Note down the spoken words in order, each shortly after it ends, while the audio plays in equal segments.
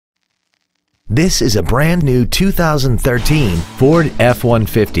This is a brand new 2013 Ford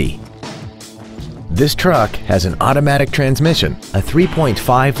F-150. This truck has an automatic transmission, a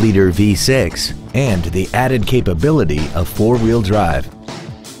 3.5-liter V6, and the added capability of four-wheel drive.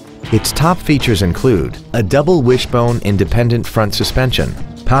 Its top features include a double wishbone independent front suspension,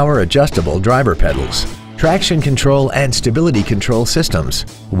 power-adjustable driver pedals, traction control and stability control systems,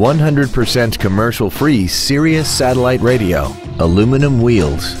 100% commercial-free Sirius satellite radio, aluminum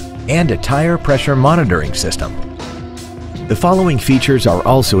wheels, and a tire pressure monitoring system. The following features are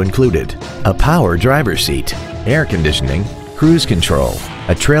also included: a power driver's seat, air conditioning, cruise control,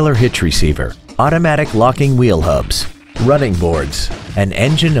 a trailer hitch receiver, automatic locking wheel hubs, running boards, an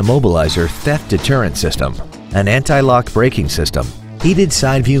engine immobilizer theft deterrent system, an anti-lock braking system, heated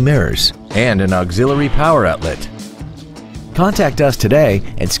side view mirrors, and an auxiliary power outlet. Contact us today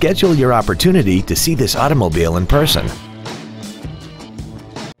and schedule your opportunity to see this automobile in person.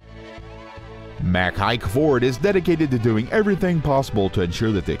 Haik Ford is dedicated to doing everything possible to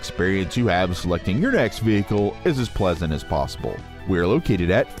ensure that the experience you have selecting your next vehicle is as pleasant as possible. We are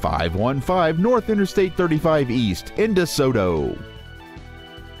located at 515 North Interstate 35 East in DeSoto.